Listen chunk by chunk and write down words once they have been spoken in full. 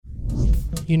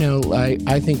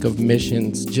I think of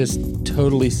missions just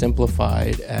totally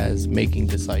simplified as making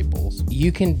disciples.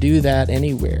 You can do that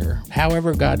anywhere.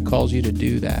 However God calls you to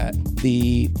do that.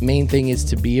 The main thing is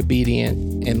to be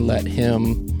obedient and let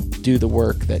Him do the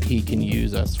work that He can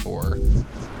use us for.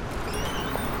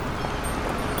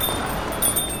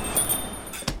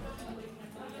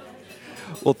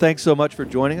 Well, thanks so much for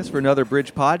joining us for another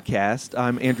Bridge podcast.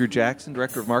 I'm Andrew Jackson,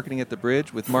 Director of Marketing at The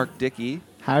Bridge, with Mark Dickey.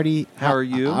 Howdy. How are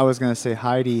you? I was going to say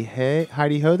Heidi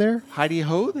ho there. Heidi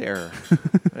ho there. Yeah,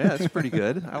 that's pretty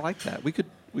good. I like that. We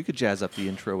could jazz up the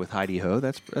intro with Heidi ho.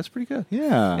 That's pretty good.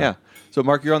 Yeah. Yeah. So,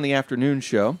 Mark, you're on the afternoon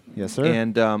show. Yes, sir.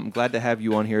 And I'm glad to have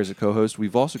you on here as a co-host.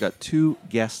 We've also got two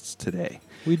guests today.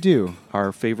 We do.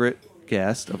 Our favorite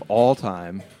guest of all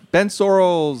time, Ben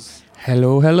Sorrells.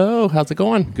 Hello. How's it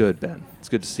going? Good, Ben. It's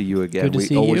good to see you again. Good to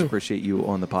see always you. appreciate you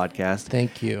on the podcast.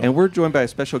 Thank you. And we're joined by a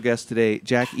special guest today,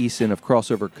 Jack Eason of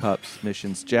Crossover Cups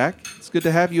Missions. Jack, it's good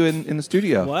to have you in the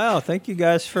studio. Wow, thank you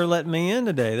guys for letting me in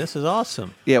today. This is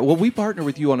awesome. Yeah, well, we partner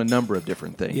with you on a number of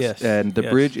different things. Yes. And the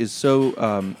Yes. Bridge is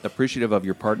so appreciative of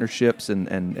your partnerships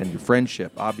and your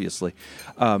friendship, obviously.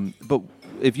 But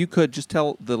if you could just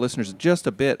tell the listeners just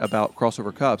a bit about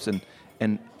Crossover Cups and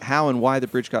how and why the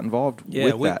Bridge got involved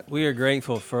with that. We are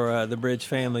grateful for the Bridge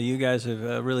family. You guys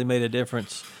have really made a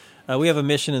difference. We have a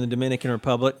mission in the Dominican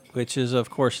Republic, which is,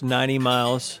 of course, 90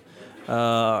 miles,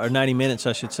 or 90 minutes,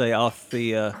 I should say, off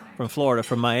from Florida,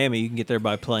 from Miami. You can get there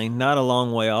by plane. Not a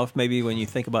long way off. Maybe when you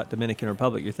think about Dominican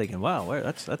Republic, you're thinking, wow,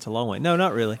 that's a long way. No,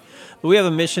 not really. But we have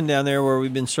a mission down there where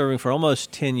we've been serving for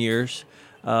almost 10 years.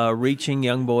 Reaching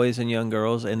young boys and young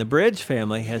girls. And the Bridge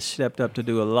family has stepped up to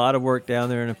do a lot of work down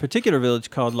there in a particular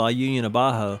village called La Union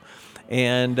Abajo.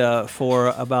 And for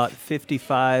about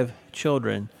 55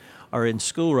 children are in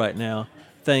school right now,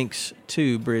 thanks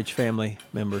to Bridge family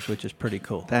members, which is pretty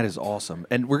cool. That is awesome.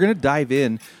 And we're going to dive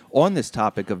in on this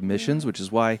topic of missions, which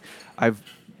is why I've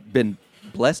been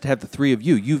blessed to have the three of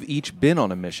you. You've each been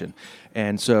on a mission.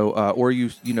 And so, or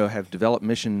you have developed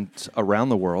missions around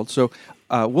the world. So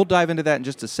we'll dive into that in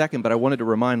just a second, but I wanted to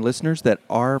remind listeners that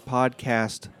our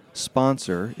podcast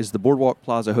sponsor is the Boardwalk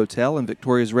Plaza Hotel and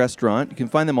Victoria's Restaurant. You can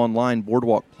find them online,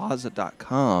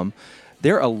 boardwalkplaza.com.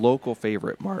 They're a local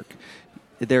favorite, Mark.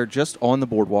 They're just on the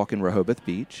boardwalk in Rehoboth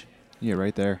Beach. Yeah,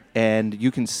 right there. And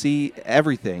you can see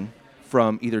everything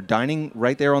from either dining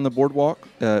right there on the boardwalk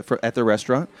at the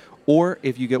restaurant, or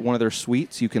if you get one of their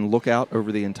suites, you can look out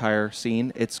over the entire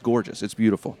scene. It's gorgeous. It's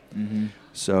beautiful. Mm-hmm.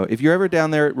 So if you're ever down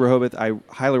there at Rehoboth, I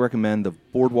highly recommend the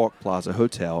Boardwalk Plaza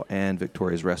Hotel and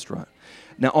Victoria's Restaurant.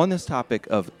 Now, on this topic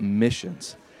of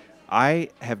missions, I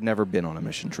have never been on a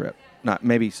mission trip. Not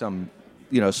maybe some,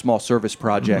 small service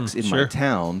projects in my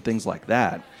town, things like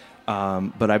that.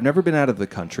 But I've never been out of the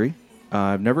country.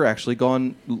 I've never actually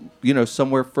gone,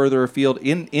 somewhere further afield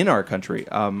in our country.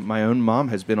 My own mom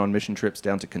has been on mission trips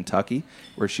down to Kentucky,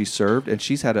 where she served, and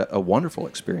she's had a wonderful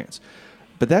experience.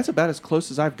 But that's about as close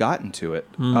as I've gotten to it.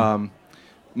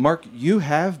 Mark, you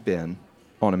have been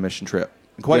on a mission trip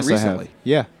quite recently. I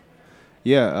have.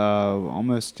 Yeah.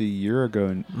 Almost a year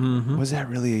ago. Mm-hmm. Was that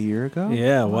really a year ago?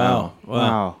 Yeah.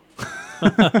 Wow.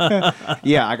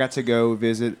 Yeah, I got to go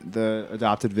visit the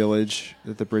adopted village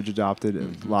that the Bridge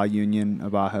adopted, La Union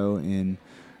Abajo in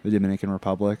the Dominican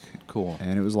Republic. Cool.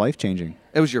 And it was life-changing.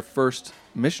 It was your first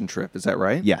mission trip, is that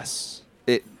right? Yes.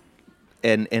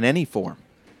 In any form?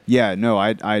 Yeah, no,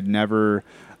 I'd never...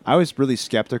 I was really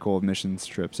skeptical of missions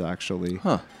trips, actually.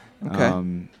 Huh.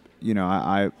 Okay.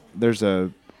 There's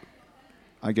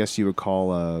I guess you would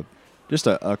call just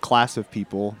a class of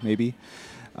people, maybe,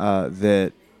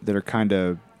 that are kind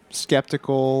of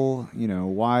skeptical.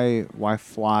 Why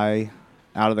fly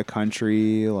out of the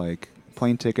country? Like,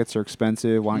 plane tickets are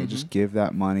expensive. Why don't you just give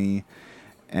that money?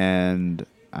 And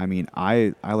I mean,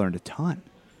 I learned a ton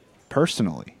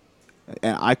personally,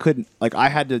 and I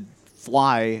had to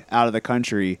fly out of the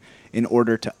country in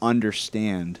order to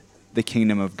understand the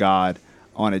kingdom of God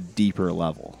on a deeper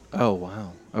level. Oh,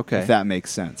 wow. Okay. If that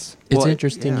makes sense. It's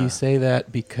interesting you say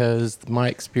that, because my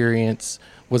experience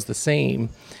was the same.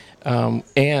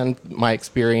 And my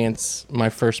experience, my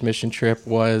first mission trip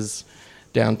was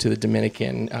down to the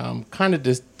Dominican, kind of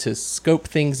just to scope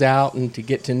things out and to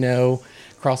get to know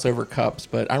Crossover Cups.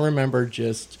 But I remember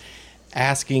just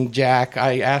asking Jack,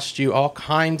 I asked you all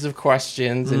kinds of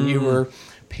questions, and you were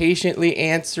patiently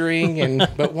answering.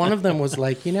 But one of them was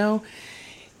like,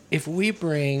 if we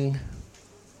bring,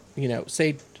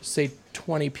 say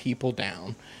 20 people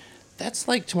down, that's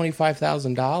like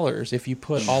 $25,000 if you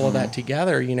put all of that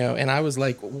together, And I was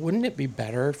like, wouldn't it be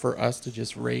better for us to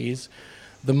just raise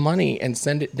the money and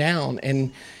send it down?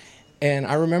 And And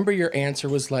I remember your answer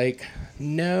was like,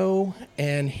 no,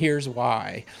 and here's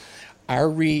why. Our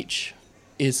reach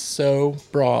is so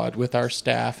broad with our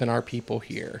staff and our people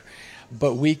here,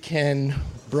 but we can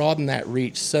broaden that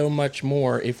reach so much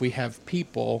more if we have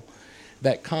people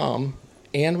that come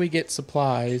and we get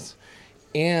supplies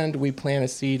and we plant a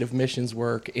seed of missions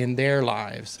work in their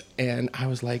lives. And I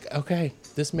was like, okay,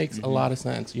 this makes a lot of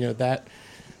sense. That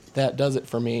does it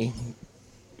for me.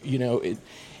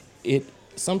 It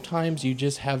sometimes you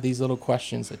just have these little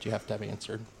questions that you have to have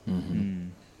answered.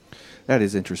 That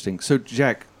is interesting. So,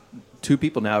 Jack, 2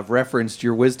 people now have referenced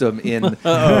your wisdom in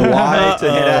why to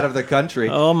get out of the country.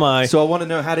 Oh, my. So I want to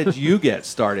know, how did you get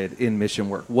started in mission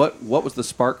work? What was the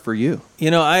spark for you?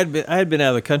 I had been out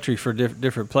of the country for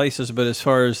different places, but as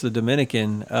far as the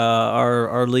Dominican,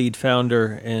 our lead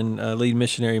founder and lead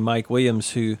missionary, Mike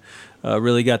Williams, who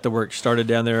really got the work started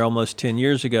down there almost 10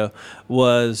 years ago,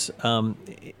 was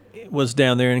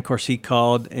down there, and of course he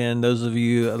called. And those of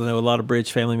you, I know a lot of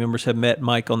Bridge family members have met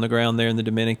Mike on the ground there in the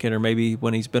Dominican, or maybe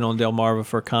when he's been on Delmarva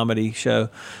for a comedy show,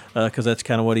 because that's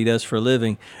kind of what he does for a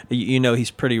living.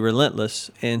 He's pretty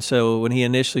relentless. And so when he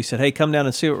initially said, "Hey, come down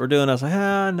and see what we're doing," I was like,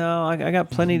 no, I got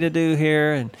plenty to do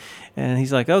here. And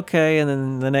he's like, okay. And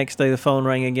then the next day the phone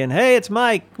rang again. "Hey, it's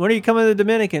Mike. When are you coming to the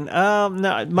Dominican?"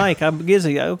 No, Mike, I'm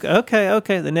busy.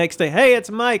 Okay. The next day, "Hey,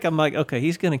 it's Mike." I'm like, okay,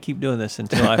 he's going to keep doing this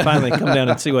until I finally come down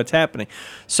and see what's happening.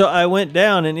 So I went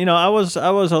down, and I was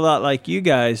a lot like you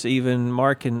guys, even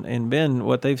Mark and Ben,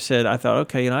 what they've said. I thought,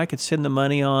 okay, I could send the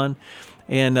money on,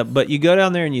 and but you go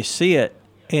down there and you see it,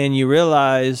 and you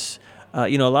realize, a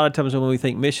lot of times when we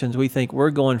think missions, we think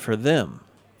we're going for them.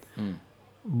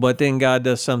 But then God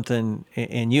does something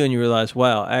in you, and you realize,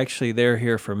 wow, actually they're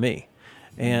here for me.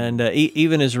 And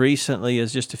even as recently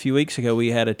as just a few weeks ago,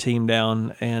 we had a team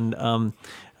down, and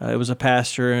it was a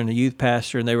pastor and a youth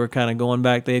pastor, and they were kind of going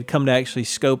back. They had come to actually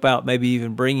scope out maybe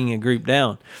even bringing a group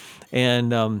down.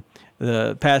 And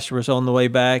the pastor was on the way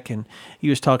back, and he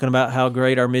was talking about how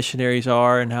great our missionaries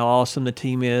are and how awesome the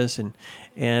team is.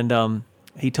 And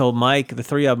he told Mike, the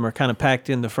 3 of them are kind of packed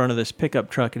in the front of this pickup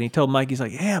truck, and he told Mike, he's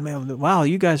like, "Yeah, man, wow,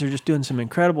 you guys are just doing some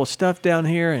incredible stuff down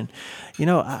here, and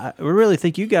I really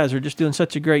think you guys are just doing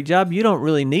such a great job. You don't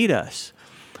really need us."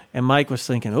 And Mike was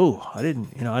thinking, I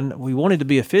didn't, we wanted to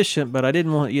be efficient, but I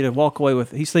didn't want you to walk away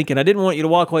with, he's thinking, I didn't want you to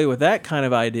walk away with that kind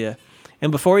of idea.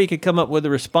 And before he could come up with a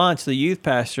response, the youth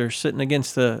pastor sitting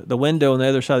against the window on the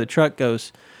other side of the truck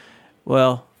goes,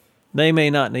 "Well, they may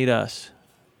not need us,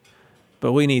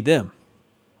 but we need them.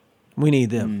 We need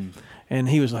them." And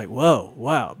he was like, whoa,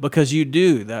 wow, because you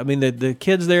do. I mean, the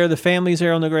kids there, the families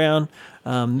there on the ground,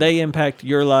 they impact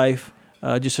your life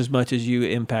just as much as you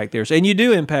impact theirs. And you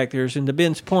do impact theirs. And to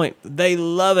Ben's point, they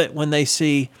love it when they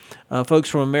see folks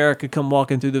from America come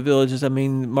walking through the villages. I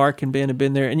mean, Mark and Ben have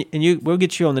been there. And we'll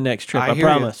get you on the next trip, I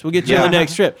promise. We'll get you on the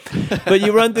next trip. But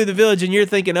you run through the village and you're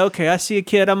thinking, okay, I see a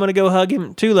kid, I'm going to go hug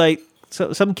him. Too late.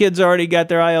 So some kids already got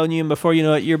their eye on you, and before you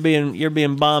know it, you're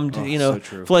being bombed, so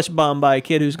flesh bombed by a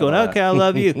kid who's going, "Okay, I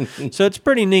love you." So it's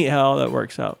pretty neat how all that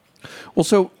works out. Well,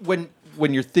 so when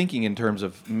you're thinking in terms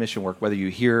of mission work, whether you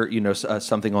hear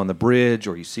something on the bridge,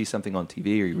 or you see something on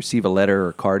TV, or you receive a letter or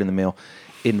a card in the mail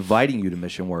inviting you to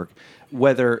mission work,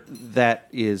 whether that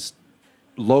is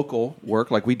local work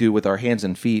like we do with our Hands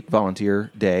and Feet Volunteer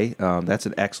Day, that's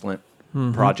an excellent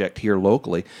project here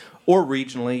locally. Or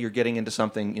regionally, you're getting into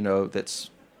something that's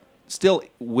still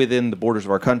within the borders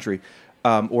of our country,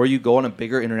 or you go on a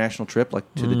bigger international trip, like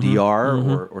to the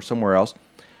DR or somewhere else.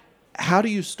 How do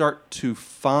you start to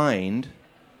find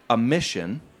a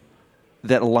mission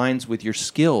that aligns with your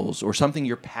skills or something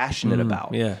you're passionate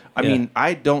about? I mean,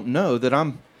 I don't know that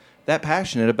I'm that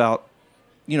passionate about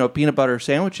peanut butter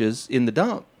sandwiches in the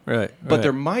dump, but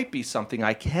there might be something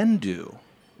I can do,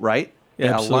 right?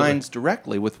 That aligns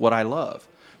directly with what I love.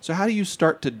 So how do you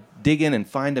start to dig in and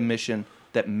find a mission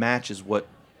that matches what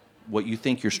you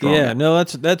think you're strong at? Yeah, no,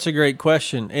 that's a great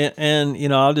question.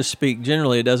 And I'll just speak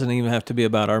generally. It doesn't even have to be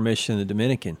about our mission in the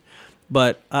Dominican.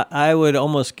 But I would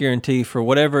almost guarantee for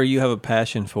whatever you have a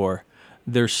passion for,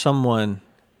 there's someone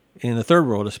in the third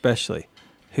world especially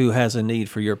who has a need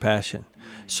for your passion.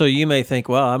 So you may think,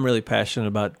 well, I'm really passionate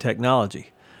about technology.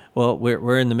 Well,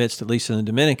 we're in the midst, at least in the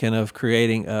Dominican, of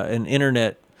creating an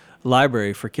internet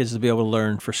library for kids to be able to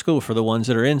learn for school, for the ones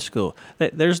that are in school.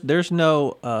 There's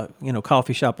no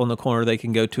coffee shop on the corner they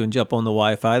can go to and jump on the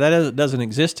Wi-Fi. That doesn't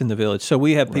exist in the village. So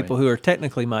we have people who are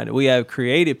technically minded. We have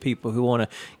creative people who want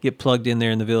to get plugged in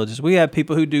there in the villages. We have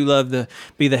people who do love to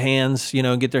be the hands,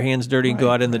 get their hands dirty and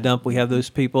go out in the dump. We have those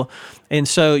people. And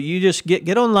so you just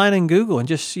get online and Google and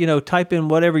just type in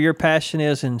whatever your passion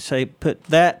is and say put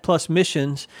that plus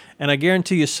missions, And I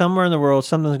guarantee you, somewhere in the world,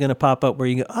 something's going to pop up where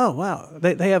you go, oh, wow,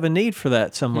 they have a need for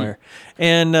that somewhere.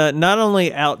 And not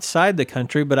only outside the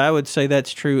country, but I would say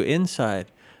that's true inside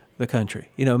the country.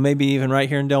 Maybe even right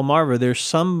here in Delmarva, there's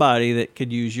somebody that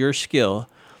could use your skill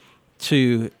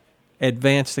to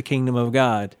advance the kingdom of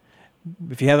God.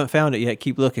 If you haven't found it yet,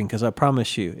 keep looking, because I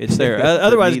promise you it's there.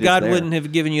 Otherwise, God wouldn't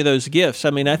have given you those gifts. I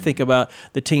mean, I think about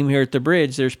the team here at the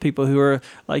Bridge. There's people who are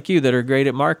like you that are great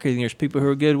at marketing. There's people who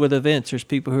are good with events. There's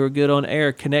people who are good on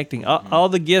air, connecting. All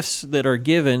the gifts that are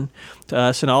given to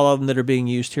us, and all of them that are being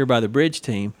used here by the Bridge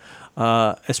team,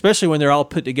 especially when they're all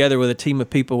put together with a team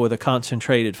of people with a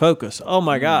concentrated focus. Oh,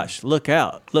 my gosh, look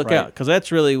out, because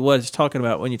that's really what it's talking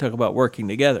about when you talk about working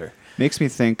together. Makes me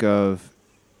think of,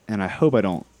 and I hope I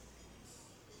don't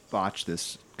botch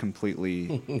this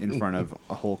completely in front of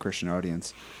a whole Christian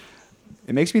audience.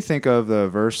 It makes me think of the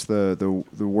verse, the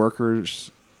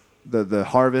workers, the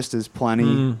harvest is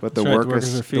plenty, but the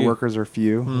workers are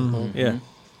few. Mm-hmm. Yeah.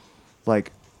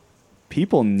 Like,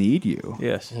 people need you.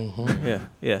 Yes. Mm-hmm.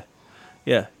 Yeah.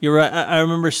 You're right. I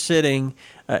remember sitting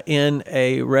in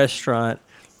a restaurant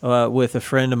with a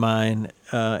friend of mine,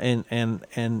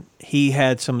 and he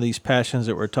had some of these passions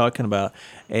that we're talking about,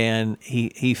 and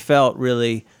he felt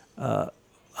really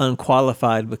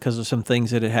unqualified because of some things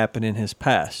that had happened in his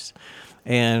past.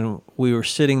 And we were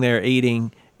sitting there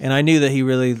eating, and I knew that he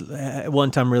really, at one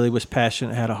time, really was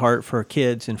passionate, had a heart for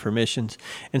kids and for missions.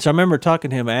 And so I remember talking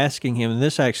to him, asking him, and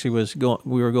this actually was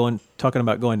talking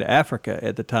about going to Africa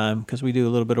at the time, because we do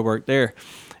a little bit of work there.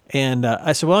 And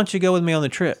I said, why don't you go with me on the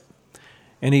trip?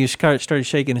 And he just started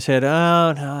shaking his head.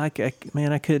 Oh, no, I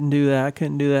couldn't do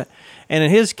that. And in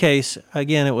his case,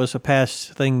 again, it was a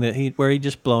past thing where he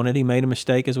just blown it. He made a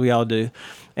mistake, as we all do.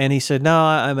 And he said, no,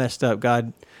 I messed up.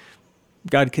 God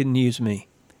couldn't use me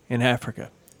in Africa.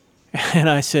 And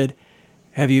I said,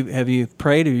 have you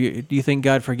prayed? Do you think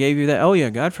God forgave you that? Oh,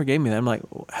 yeah, God forgave me that. I'm like,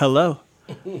 hello.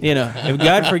 If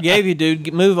God forgave you,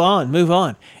 dude, move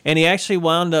on. And he actually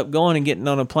wound up going and getting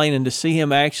on a plane, and to see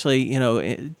him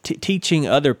actually, teaching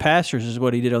other pastors is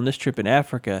what he did on this trip in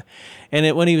Africa.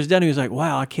 And when he was done, he was like,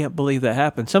 wow, I can't believe that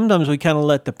happened. Sometimes we kind of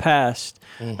let the past,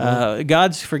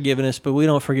 God's forgiven us, but we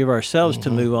don't forgive ourselves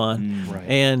to move on. Right.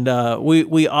 And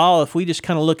we all, if we just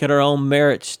kind of look at our own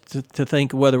merits to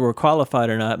think whether we're qualified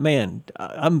or not, man,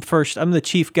 I'm the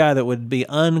chief guy that would be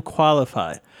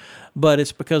unqualified. But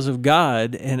it's because of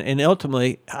God, and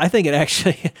ultimately, I think it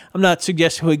actually, I'm not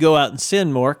suggesting we go out and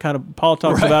sin more, kind of Paul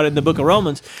talks about it in the book of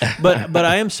Romans, but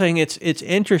I am saying it's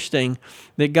interesting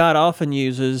that God often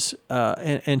uses,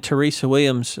 and Teresa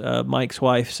Williams, Mike's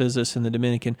wife, says this in the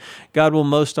Dominican, God will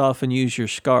most often use your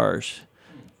scars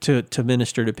to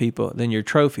minister to people than your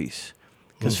trophies,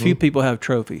 because few people have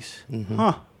trophies,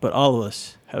 but all of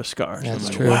us have scars. That's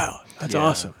true. Wow, that's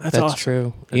awesome. That's awesome.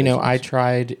 True. I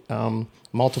tried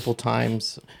multiple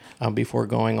times before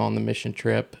going on the mission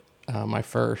trip, my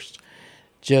first,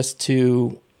 just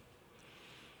to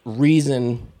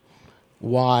reason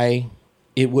why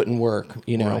it wouldn't work.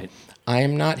 Right. I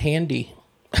am not handy.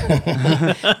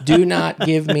 Do not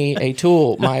give me a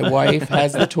tool. My wife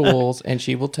has the tools, and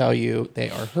she will tell you they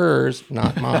are hers,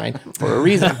 not mine, for a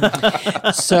reason.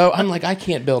 So I'm like, I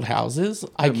can't build houses.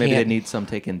 Maybe they need some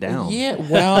taken down. Yeah,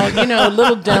 well,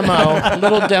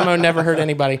 little demo never hurt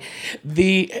anybody.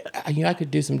 I could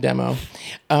do some demo.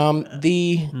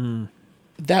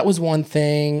 That was one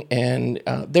thing, and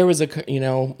there was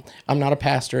I'm not a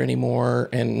pastor anymore,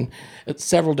 and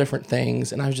several different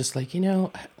things, and I was just like,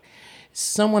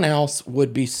 someone else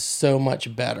would be so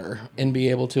much better and be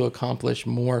able to accomplish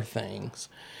more things.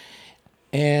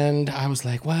 And I was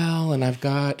like, well, and I've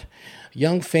got a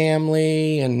young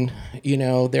family, and,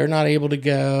 they're not able to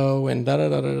go, and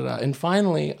da-da-da-da-da. And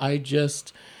finally, I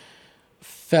just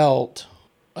felt,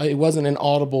 it wasn't an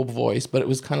audible voice, but it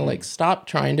was kind of like, stop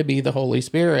trying to be the Holy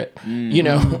Spirit.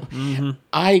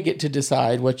 I get to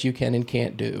decide what you can and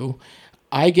can't do.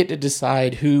 I get to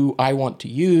decide who I want to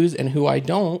use and who I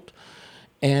don't.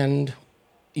 And,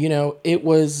 it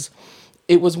was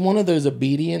one of those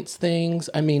obedience things.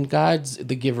 I mean, God's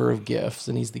the giver of gifts,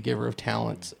 and he's the giver of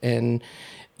talents. And,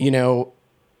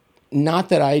 not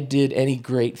that I did any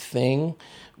great thing,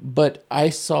 but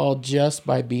I saw just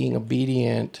by being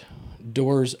obedient,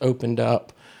 doors opened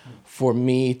up for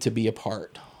me to be a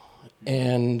part.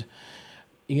 And,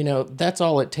 that's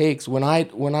all it takes. When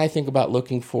I think about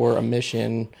looking for a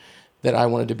mission that I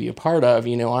wanted to be a part of,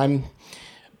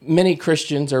 many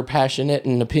Christians are passionate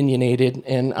and opinionated,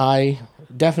 and I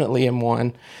definitely am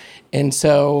one. And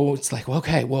so it's like,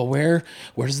 okay, well, where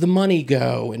does the money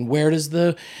go, and what is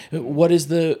the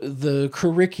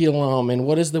curriculum, and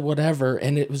what is the whatever?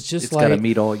 And it was just It's like got to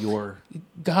meet all your.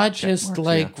 God just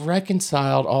marks,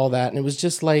 reconciled all that, and it was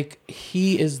just like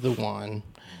He is the one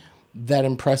that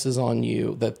impresses on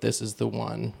you that this is the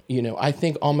one. I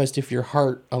think almost if your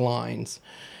heart aligns,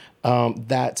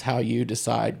 that's how you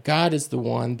decide. God is the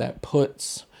one that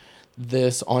puts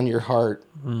this on your heart.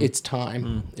 It's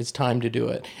time. It's time to do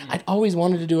it. I'd always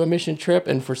wanted to do a mission trip,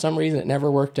 and for some reason it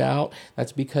never worked out.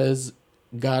 That's because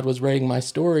God was writing my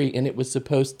story, and it was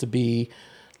supposed to be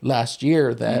last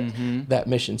year that that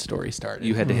mission story started.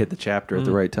 You had to hit the chapter at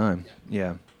the right time.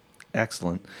 Yeah.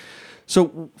 Excellent.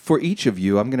 So for each of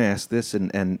you, I'm going to ask this,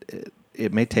 and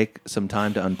it may take some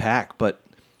time to unpack, but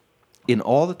in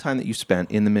all the time that you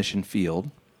spent in the mission field,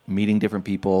 meeting different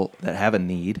people that have a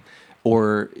need,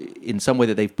 or in some way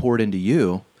that they've poured into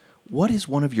you, what is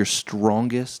one of your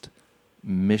strongest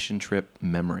mission trip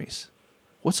memories?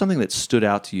 What's something that stood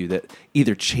out to you that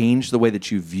either changed the way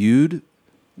that you viewed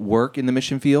work in the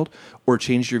mission field, or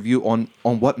changed your view on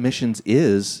what missions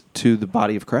is to the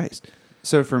body of Christ?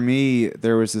 So for me,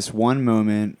 there was this one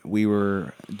moment we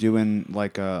were doing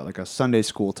like a Sunday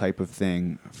school type of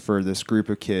thing for this group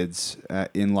of kids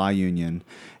in La Union,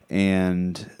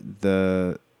 and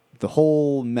the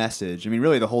whole message, I mean,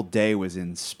 really the whole day was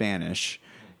in Spanish,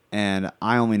 and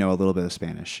I only know a little bit of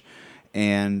Spanish,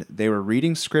 and they were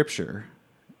reading scripture,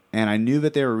 and I knew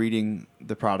that they were reading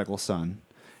the prodigal son,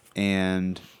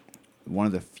 and one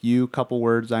of the few couple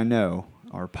words I know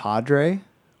are padre,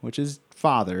 which is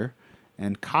father,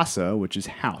 and casa, which is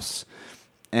house.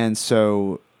 And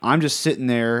so I'm just sitting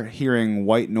there hearing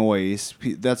white noise.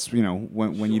 That's, when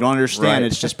you don't understand,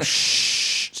 right. It's just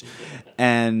psh,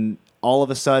 and all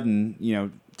of a sudden,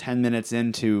 10 minutes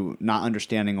into not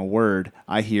understanding a word,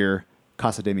 I hear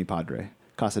casa de mi padre,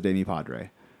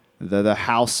 the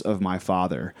house of my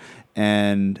father.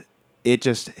 And it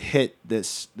just hit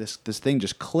this thing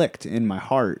just clicked in my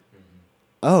heart.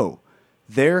 Oh,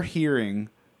 they're hearing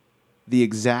the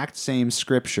exact same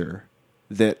scripture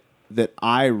that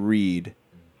I read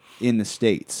in the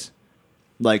States.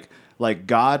 Like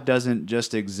God doesn't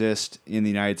just exist in the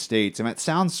United States. I mean, it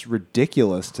sounds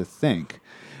ridiculous to think,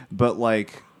 but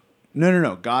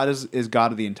no. God is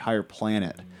God of the entire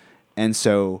planet. And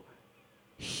so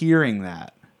hearing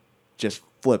that just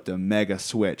flipped a mega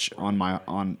switch on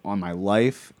my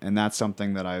life, and that's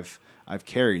something that I've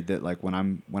carried, that when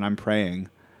I'm praying,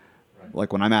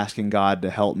 when I'm asking God to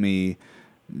help me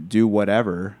do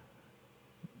whatever,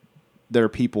 there are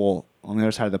people on the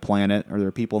other side of the planet, or there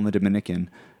are people in the Dominican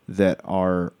that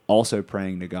are also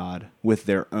praying to God with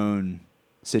their own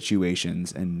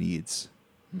situations and needs.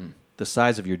 The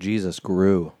size of your Jesus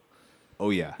grew. Oh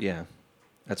yeah. Yeah.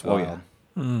 That's Oh, wild.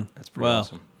 yeah. That's pretty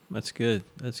awesome. That's good.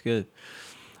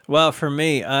 Well, for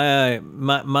me,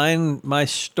 my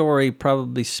story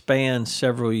probably spans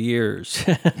several years,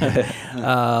 but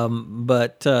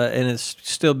and it's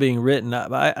still being written.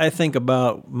 I think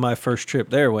about my first trip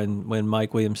there when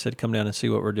Mike Williams said, "Come down and see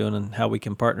what we're doing and how we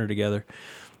can partner together,"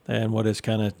 and what has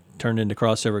kind of turned into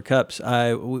Crossover Cups.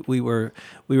 We were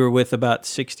with about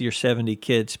 60 or 70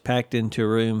 kids packed into a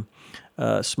room.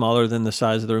 Smaller than the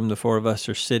size of the room the four of us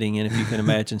are sitting in. If you can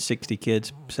imagine 60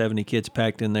 kids, 70 kids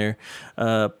packed in there,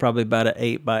 probably about an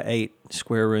 8x8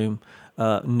 square room,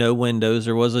 no windows.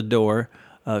 There was a door.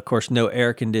 Of course, no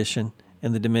air condition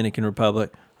in the Dominican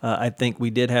Republic. I think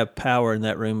we did have power in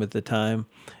that room at the time,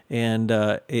 and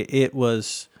it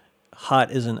was hot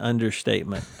as an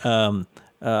understatement.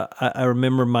 I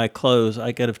remember my clothes.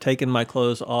 I could have taken my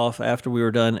clothes off after we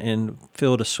were done and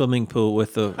filled a swimming pool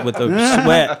with the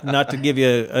sweat. Not to give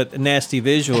you a nasty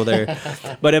visual there,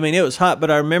 but I mean it was hot. But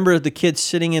I remember the kids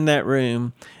sitting in that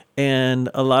room, and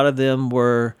a lot of them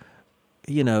were,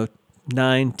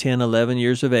 9, 10, 11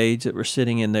 years of age that were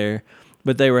sitting in there,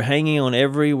 but they were hanging on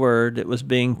every word that was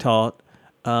being taught.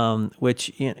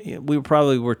 Which we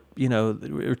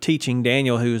were teaching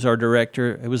Daniel, who was our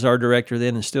director. It was our director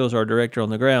then, and still is our director on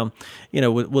the ground.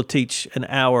 We'll teach an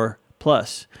hour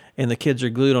plus, and the kids are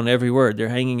glued on every word. They're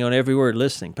hanging on every word,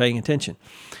 listening, paying attention.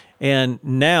 And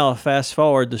now, fast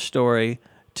forward the story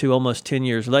to almost 10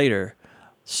 years later.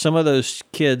 Some of those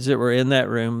kids that were in that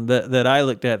room that I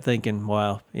looked at thinking,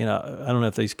 wow, I don't know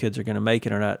if these kids are going to make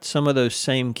it or not. Some of those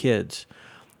same kids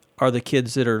are the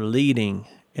kids that are leading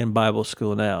in Bible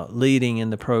school now, leading in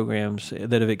the programs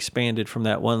that have expanded from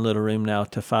that one little room now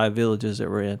to 5 villages that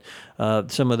we're in.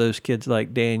 Some of those kids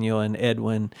like Daniel and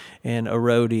Edwin and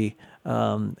Arodi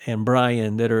and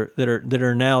Brian that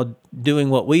are now doing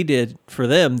what we did for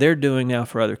them, they're doing now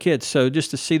for other kids. So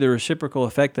just to see the reciprocal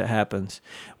effect that happens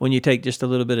when you take just a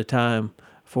little bit of time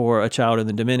for a child in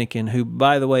the Dominican, who,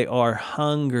 by the way, are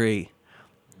hungry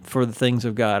for the things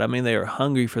of God. I mean, they are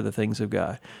hungry for the things of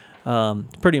God.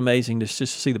 It's pretty amazing to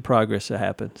just see the progress that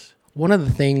happens. One of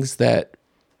the things that,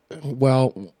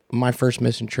 well, my first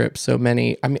mission trip,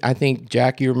 I think,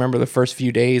 Jack, you remember the first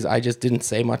few days, I just didn't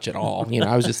say much at all.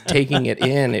 I was just taking it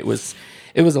in. It was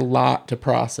a lot to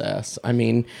process. I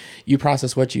mean, you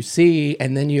process what you see,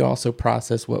 and then you also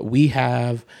process what we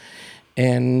have.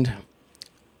 And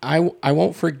I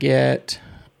won't forget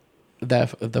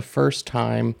that the first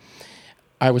time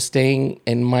I was staying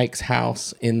in Mike's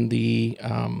house in the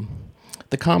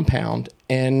compound,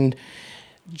 and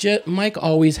Mike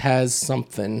always has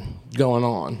something going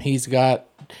on. He's got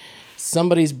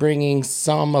somebody's bringing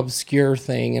some obscure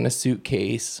thing in a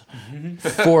suitcase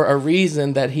for a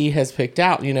reason that he has picked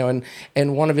out,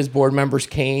 and one of his board members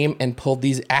came and pulled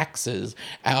these axes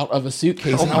out of a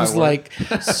suitcase. And I was like,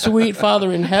 sweet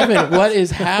Father in heaven, what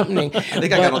is happening? I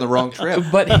think I got on the wrong trip.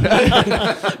 But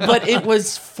it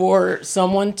was for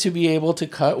someone to be able to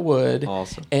cut wood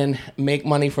and make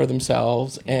money for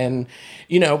themselves. And,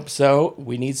 so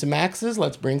we need some axes.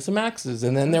 Let's bring some axes.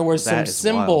 And then there were some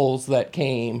symbols that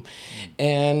came.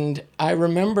 And I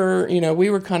remember, we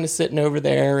were kind of sitting over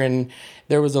there, and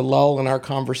there was a lull in our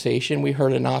conversation. We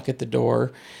heard a knock at the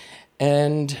door,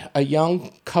 and a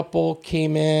young couple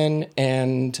came in,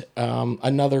 and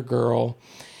another girl.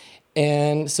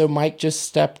 And so Mike just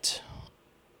stepped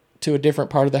to a different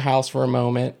part of the house for a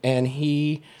moment, and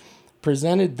he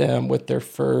presented them with their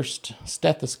first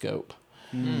stethoscope.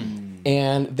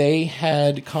 And they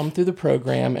had come through the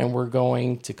program and were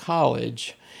going to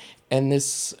college. And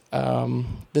this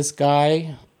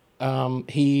guy,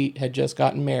 he had just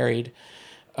gotten married,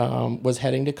 was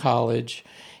heading to college,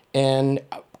 and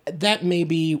that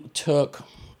maybe took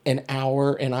an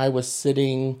hour, and I was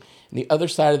sitting on the other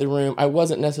side of the room. I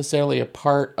wasn't necessarily a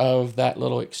part of that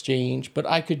little exchange, but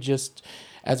I could just,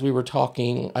 as we were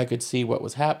talking, I could see what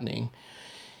was happening.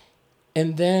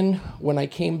 And then when I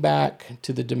came back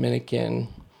to the Dominican,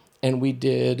 and we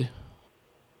did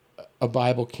a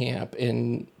Bible camp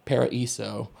in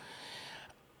Paraíso,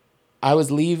 I was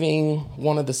leaving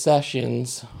one of the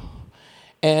sessions,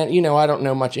 and, I don't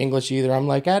know much English either. I'm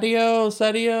like, adios,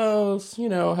 have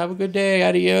a good day,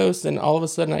 adios. And all of a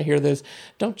sudden I hear this,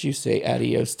 don't you say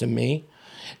adios to me.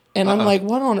 And I'm like,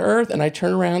 what on earth? And I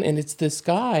turn around, and it's this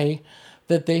guy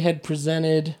that they had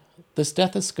presented the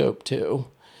stethoscope to.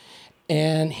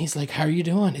 And he's like, how are you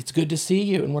doing? It's good to see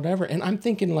you, and whatever. And I'm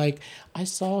thinking, like, I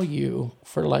saw you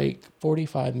for like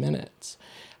 45 minutes.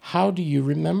 How do you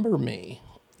remember me?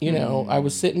 I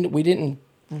was sitting, we didn't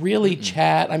really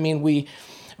chat. I mean,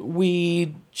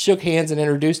 we shook hands and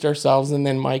introduced ourselves, and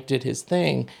then Mike did his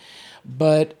thing.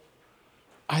 But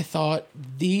I thought,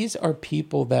 these are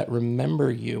people that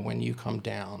remember you when you come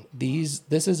down.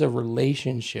 This is a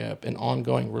relationship, an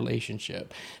ongoing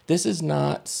relationship. This is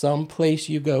not some place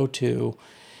you go to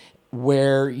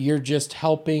where you're just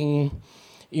helping.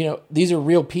 These are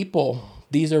real people.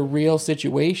 These are real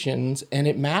situations, and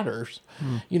it matters.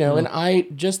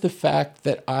 And just the fact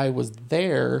that I was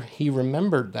there, he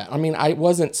remembered that. I mean, I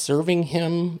wasn't serving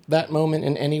him that moment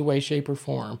in any way, shape, or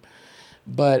form,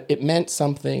 but it meant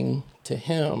something to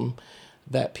him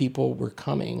that people were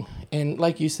coming. And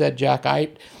like you said, Jack, I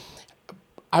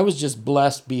was just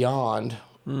blessed beyond,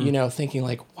 thinking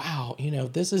like, wow,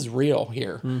 this is real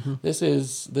here. This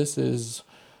is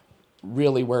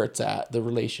really where it's at, the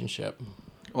relationship.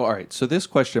 Well, all right. So this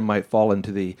question might fall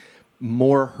into the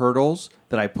more hurdles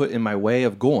that I put in my way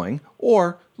of going,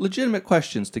 or legitimate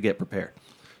questions to get prepared.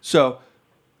 So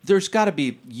there's got to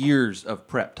be years of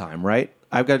prep time, right?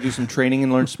 I've got to do some training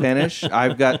and learn Spanish.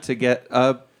 I've got to get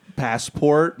a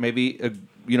passport, maybe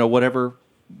whatever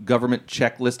government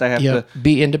checklist I have to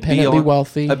be independently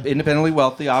wealthy. Independently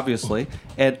wealthy, obviously.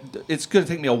 And it's going to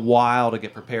take me a while to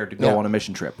get prepared to go on a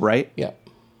mission trip, right? Yeah.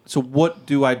 So what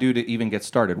do I do to even get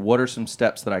started? What are some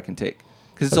steps that I can take?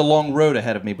 Because it's a long road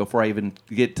ahead of me before I even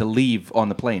get to leave on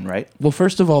the plane, right? Well,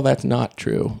 first of all, that's not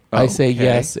true. I say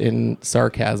yes in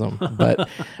sarcasm, but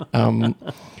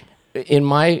in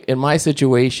my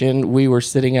situation, we were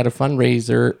sitting at a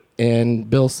fundraiser, and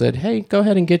Bill said, "Hey, go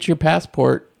ahead and get your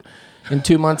passport. In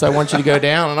 2 months, I want you to go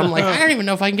down." And I'm like, I don't even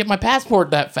know if I can get my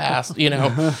passport that fast,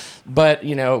 But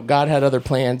God had other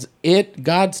plans.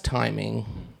 God's timing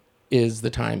is the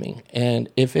timing. And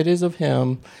if it is of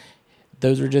him,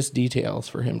 those are just details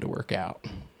for him to work out.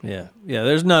 Yeah.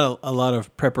 There's not a lot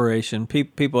of preparation.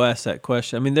 People ask that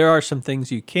question. I mean, there are some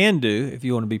things you can do if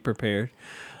you want to be prepared,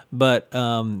 but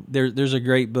there's a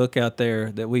great book out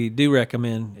there that we do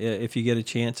recommend if you get a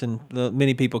chance. And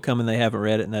many people come and they haven't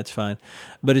read it, and that's fine.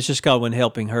 But it's just called When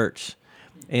Helping Hurts.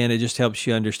 And it just helps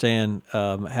you understand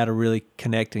how to really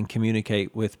connect and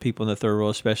communicate with people in the third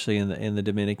world, especially in the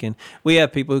Dominican. We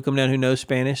have people who come down who know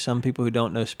Spanish, some people who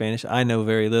don't know Spanish. I know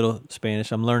very little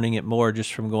Spanish. I'm learning it more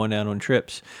just from going down on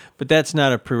trips. But that's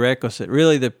not a prerequisite.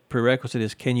 Really, the prerequisite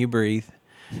is, can you breathe?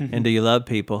 And do you love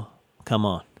people? Come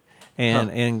on.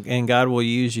 And God will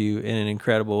use you in an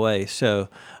incredible way. So,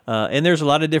 and there's a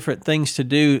lot of different things to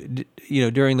do,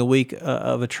 during the week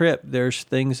of a trip. There's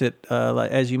things that,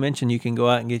 like, as you mentioned, you can go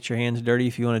out and get your hands dirty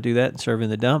if you want to do that and serve in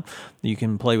the dump. You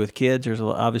can play with kids. There's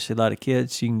obviously a lot of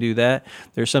kids. So you can do that.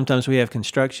 Sometimes we have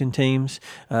construction teams.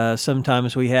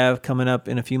 Sometimes we have, coming up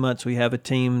in a few months, we have a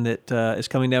team that is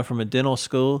coming down from a dental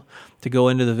school to go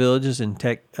into the villages and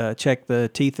check the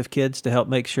teeth of kids to help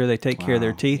make sure they take care of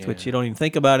their teeth, which you don't even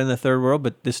think about in the third world,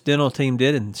 but this dental team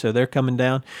did, and so they're coming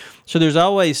down. So there's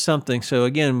always something. So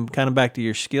again, kind of back to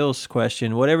your skills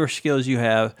question, whatever skills you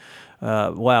have,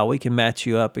 we can match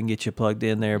you up and get you plugged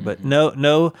in there. But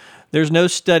no, there's no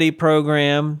study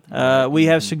program. We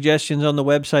have suggestions on the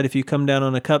website if you come down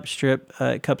on a CUPS trip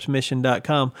at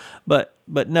cupsmission.com. But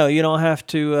no, you don't have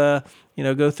to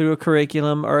go through a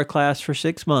curriculum or a class for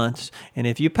 6 months. And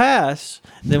if you pass,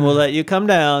 then we'll let you come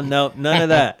down. No, none of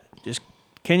that. Just,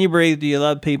 can you breathe? Do you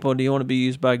love people? Do you want to be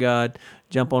used by God?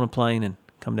 Jump on a plane and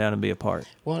come down and be a part.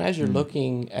 Well, and as you're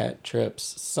looking at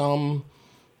trips, some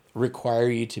require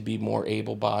you to be more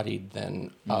able-bodied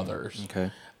than others.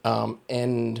 Okay.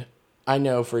 And I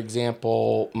know, for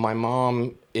example, my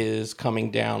mom is coming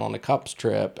down on a CUPS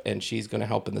trip, and she's going to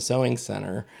help in the sewing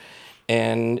center.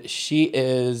 And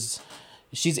she's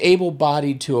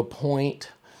able-bodied to a point.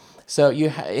 So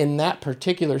in that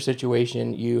particular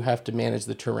situation, you have to manage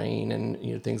the terrain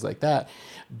and things like that.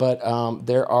 But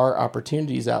there are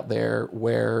opportunities out there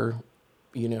where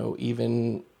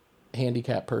even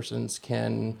handicapped persons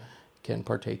can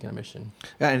partake in a mission.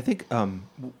 Yeah, and I think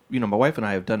my wife and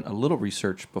I have done a little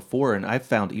research before, and I've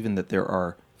found even that there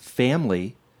are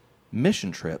family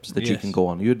mission trips that you can go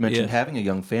on. You had mentioned having a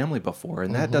young family before,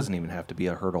 and that doesn't even have to be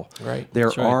a hurdle. Right.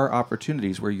 There are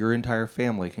opportunities where your entire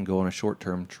family can go on a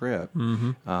short-term trip,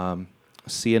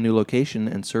 see a new location,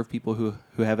 and serve people who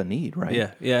have a need,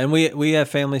 right? Yeah, and we have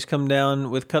families come down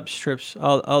with CUPS trips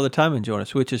all the time and join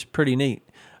us, which is pretty neat.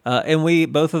 And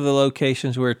both of the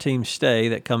locations where teams stay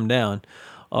that come down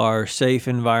are safe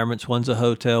environments. One's a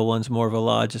hotel, one's more of a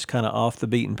lodge. It's kind of off the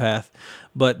beaten path.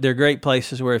 But they're great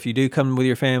places where if you do come with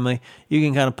your family, you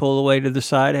can kind of pull away to the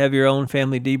side, have your own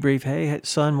family debrief. Hey,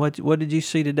 son, what did you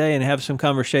see today? And have some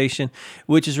conversation,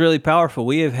 which is really powerful.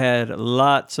 We have had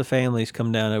lots of families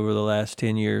come down over the last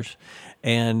 10 years.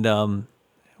 And,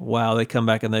 they come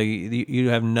back and you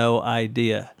have no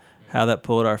idea how that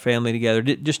pulled our family together.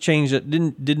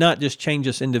 Did not just change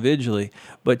us individually,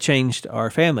 but changed our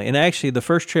family. And actually, the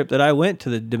first trip that I went to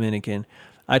the Dominican,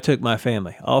 I took my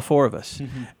family, all four of us.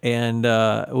 And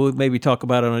we'll maybe talk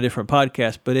about it on a different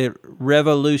podcast, but it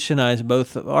revolutionized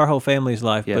both our whole family's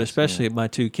life, but especially my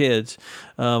two kids.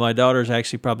 My daughter's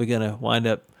actually probably going to wind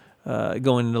up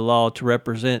going into law to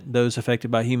represent those affected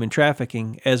by human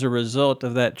trafficking as a result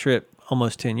of that trip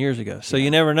almost 10 years ago. So you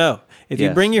never know. If you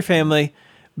bring your family,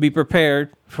 be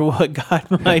prepared for what God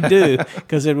might do,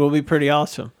 because it will be pretty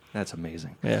awesome. That's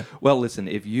amazing. Yeah. Well, listen,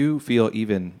 if you feel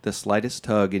even the slightest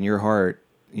tug in your heart,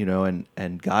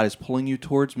 and God is pulling you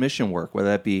towards mission work, whether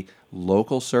that be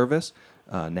local service,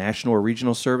 national or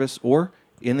regional service, or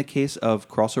in the case of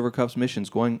Crossover CUPS Missions,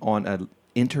 going on an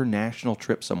international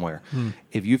trip somewhere.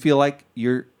 If you feel like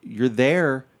you're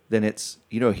there, then it's,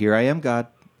 here I am, God,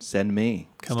 send me.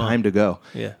 It's time to go.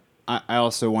 Yeah. I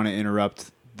also want to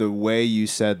interrupt the way you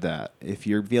said that. If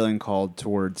you're feeling called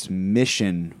towards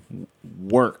mission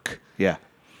work,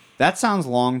 that sounds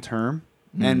long term,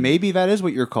 and maybe that is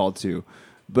what you're called to,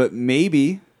 but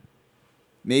maybe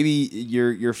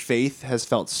your faith has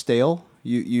felt stale.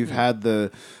 You've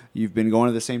been going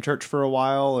to the same church for a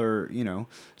while, or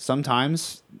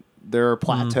sometimes there are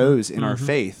plateaus in our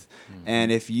faith,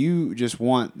 and if you just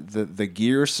want the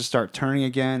gears to start turning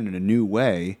again in a new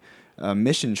way, a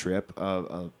mission trip,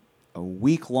 a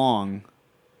week-long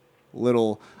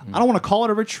little, I don't want to call it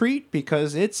a retreat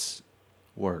because it's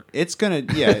work. It's gonna,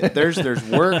 there's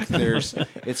work.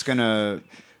 It's gonna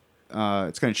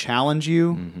challenge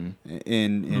you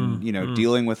in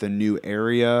dealing with a new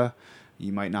area.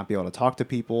 You might not be able to talk to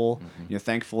people.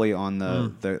 Thankfully on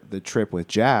the trip with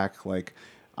Jack, like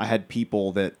I had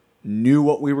people that knew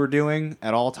what we were doing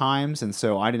at all times, and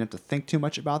so I didn't have to think too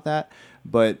much about that.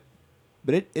 But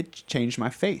it changed my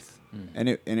faith, and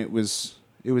it was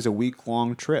a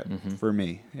week-long trip for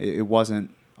me. It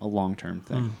wasn't a long-term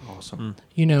thing. Awesome.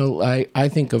 I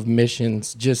think of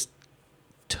missions just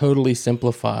totally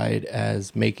simplified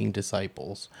as making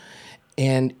disciples.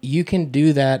 And you can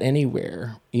do that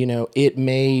anywhere. It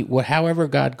may, however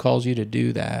God calls you to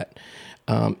do that,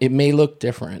 it may look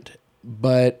different,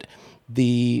 but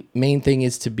the main thing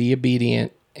is to be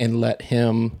obedient and let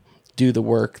him do the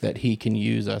work that he can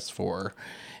use us for.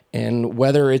 And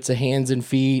whether it's a hands and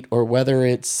feet, or whether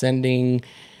it's sending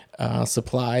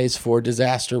supplies for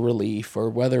disaster relief, or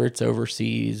whether it's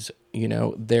overseas,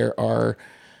 there are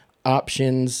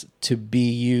options to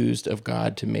be used of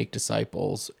God to make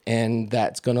disciples. And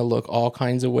that's going to look all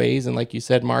kinds of ways. And like you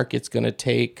said, Mark, it's going to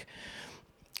take,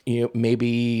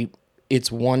 maybe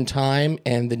it's one time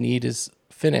and the need is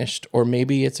finished, or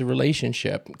maybe it's a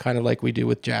relationship, kind of like we do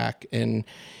with Jack, and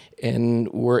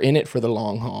we're in it for the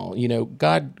long haul.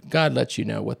 God lets you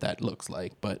know what that looks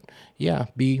like, but yeah,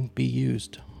 be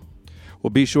used. Well,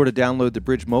 be sure to download the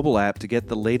Bridge mobile app to get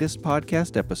the latest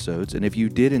podcast episodes. And if you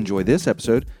did enjoy this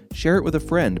episode, share it with a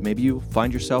friend. Maybe you'll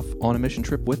find yourself on a mission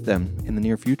trip with them in the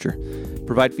near future.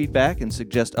 Provide feedback and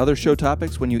suggest other show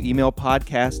topics when you email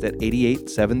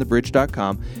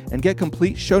podcast@887thebridge.com, and get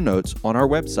complete show notes on our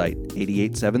website,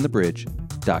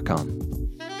 887thebridge.com.